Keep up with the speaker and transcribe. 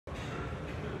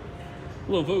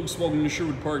Hello folks, welcome to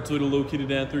Sherwood Park Toyota,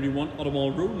 located at 31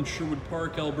 Automall Road in Sherwood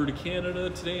Park, Alberta, Canada.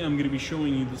 Today I'm going to be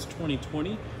showing you this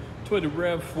 2020 Toyota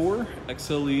RAV4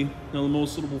 XLE. Now the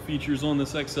most notable features on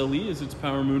this XLE is its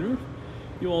power moonroof.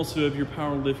 You also have your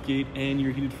power liftgate and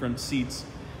your heated front seats.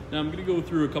 Now I'm going to go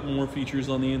through a couple more features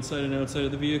on the inside and outside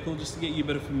of the vehicle just to get you a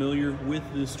bit familiar with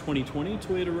this 2020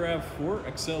 Toyota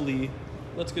RAV4 XLE.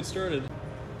 Let's get started.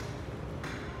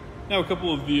 Now a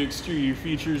couple of the exterior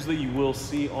features that you will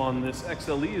see on this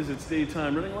XLE is its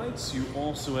daytime running lights. You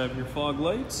also have your fog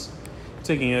lights.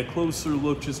 Taking a closer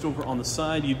look just over on the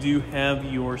side, you do have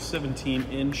your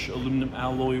 17-inch aluminum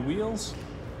alloy wheels.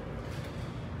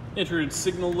 Integrated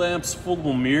signal lamps,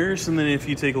 foldable mirrors, and then if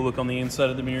you take a look on the inside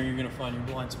of the mirror, you're going to find your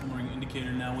blind spot warning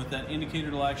indicator. Now with that indicator,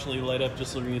 it'll actually light up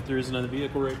just looking if there is another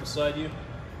vehicle right beside you.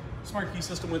 Smart key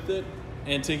system with it.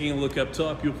 And taking a look up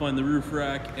top, you'll find the roof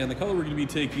rack, and the color we're going to be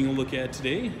taking a look at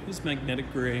today is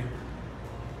magnetic gray.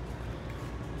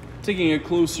 Taking a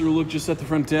closer look just at the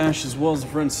front dash as well as the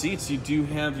front seats, you do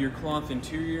have your cloth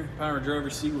interior, power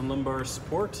driver's seat with lumbar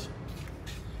support,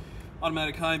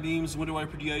 automatic high beams, window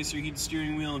wiper de-icer, heated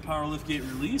steering wheel, and power liftgate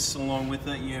release. Along with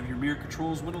that, you have your mirror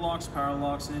controls, window locks, power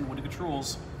locks, and window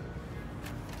controls.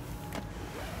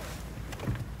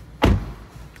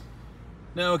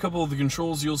 Now a couple of the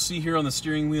controls you'll see here on the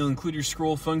steering wheel include your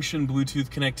scroll function, Bluetooth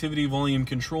connectivity, volume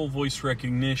control, voice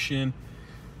recognition,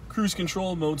 cruise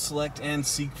control, mode select, and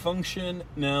seek function.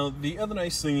 Now the other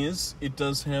nice thing is it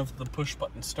does have the push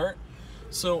button start.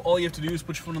 So all you have to do is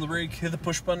put your foot on the brake, hit the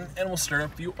push button, and it will start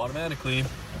up for you automatically.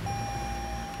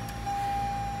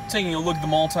 Taking a look at the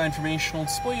multi-informational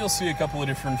display, you'll see a couple of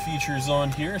different features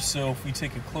on here. So if we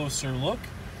take a closer look,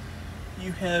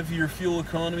 you have your fuel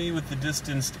economy with the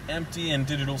distance empty and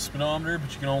digital speedometer,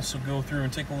 but you can also go through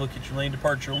and take a look at your lane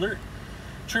departure alert,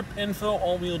 trip info,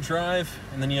 all-wheel drive,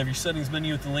 and then you have your settings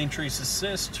menu with the lane trace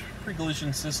assist,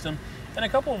 pre-collision system, and a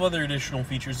couple of other additional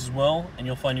features as well, and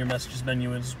you'll find your messages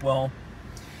menu as well.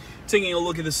 Taking a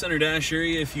look at the center dash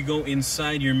area, if you go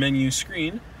inside your menu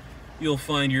screen, you'll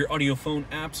find your audio phone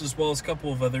apps as well as a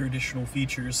couple of other additional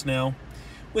features. Now,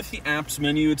 with the apps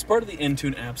menu, it's part of the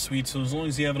Entune app suite, so as long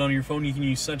as you have it on your phone, you can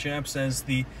use such apps as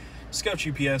the Scout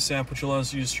GPS app, which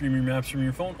allows you to stream your maps from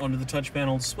your phone onto the touch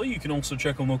panel display. You can also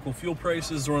check on local fuel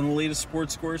prices or on the latest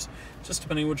sports scores, just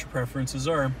depending on what your preferences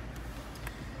are.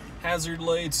 Hazard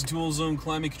lights, dual zone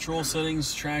climate control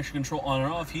settings, traction control on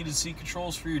and off, heated seat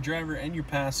controls for your driver and your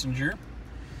passenger,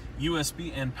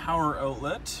 USB and power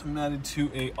outlet, mounted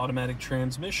to a automatic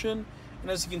transmission. And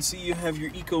as you can see, you have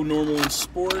your Eco Normal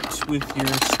Sport with your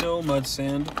snow, mud,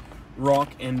 sand,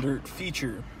 rock, and dirt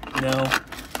feature. Now,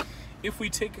 if we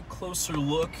take a closer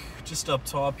look just up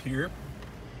top here,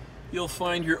 you'll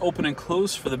find your open and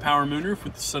close for the power moonroof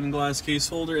with the sunglass case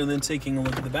holder, and then taking a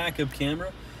look at the backup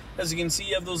camera. As you can see,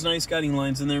 you have those nice guiding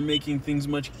lines in there, making things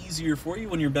much easier for you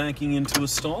when you're backing into a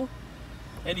stall.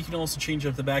 And you can also change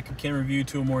up the backup camera view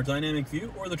to a more dynamic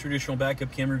view or the traditional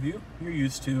backup camera view you're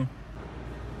used to.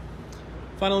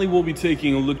 Finally, we'll be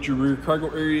taking a look at your rear cargo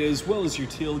area as well as your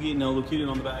tailgate. Now located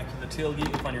on the back of the tailgate,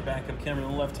 you'll find your backup camera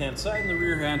on the left-hand side and the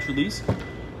rear hatch release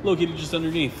located just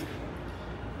underneath.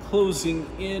 Closing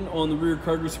in on the rear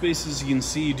cargo space, as you can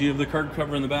see, you do have the cargo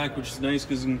cover in the back, which is nice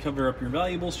because you can cover up your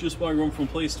valuables just while you're going from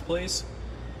place to place.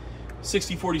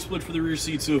 60-40 split for the rear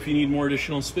seat, so if you need more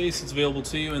additional space, it's available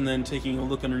to you. And then taking a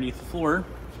look underneath the floor,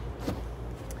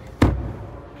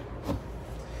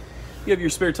 you have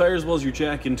your spare tires as well as your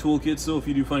jack and toolkit, so if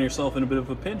you do find yourself in a bit of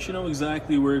a pinch, you know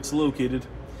exactly where it's located.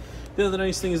 The other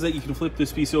nice thing is that you can flip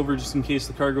this piece over just in case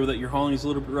the cargo that you're hauling is a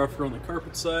little bit rougher on the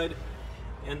carpet side,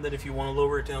 and that if you want to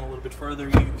lower it down a little bit farther,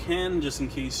 you can, just in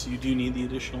case you do need the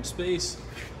additional space.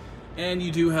 And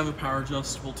you do have a power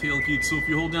adjustable tailgate, so if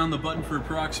you hold down the button for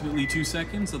approximately 2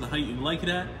 seconds at the height you'd like it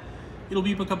at, it'll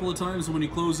beep a couple of times, and when you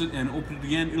close it and open it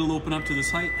again, it'll open up to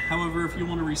this height. However, if you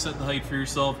want to reset the height for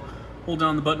yourself, hold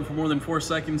down the button for more than 4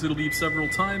 seconds, it'll beep several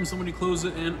times, and when you close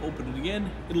it and open it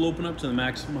again, it'll open up to the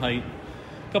maximum height.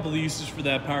 A couple of uses for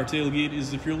that power tailgate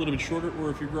is if you're a little bit shorter or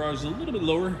if your garage is a little bit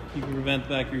lower, you can prevent the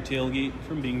back of your tailgate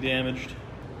from being damaged.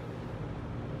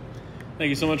 Thank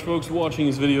you so much, folks, for watching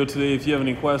this video today. If you have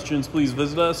any questions, please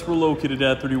visit us. We're located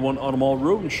at 31 Automall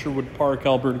Road in Sherwood Park,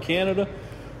 Alberta, Canada.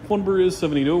 Phone number is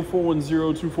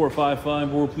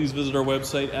 780-410-2455, or please visit our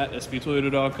website at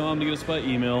sptoyota.com to get us by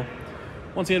email.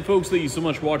 Once again, folks, thank you so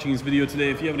much for watching this video today.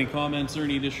 If you have any comments or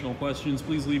any additional questions,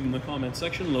 please leave them in the comment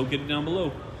section located down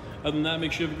below. Other than that,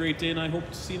 make sure you have a great day, and I hope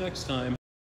to see you next time.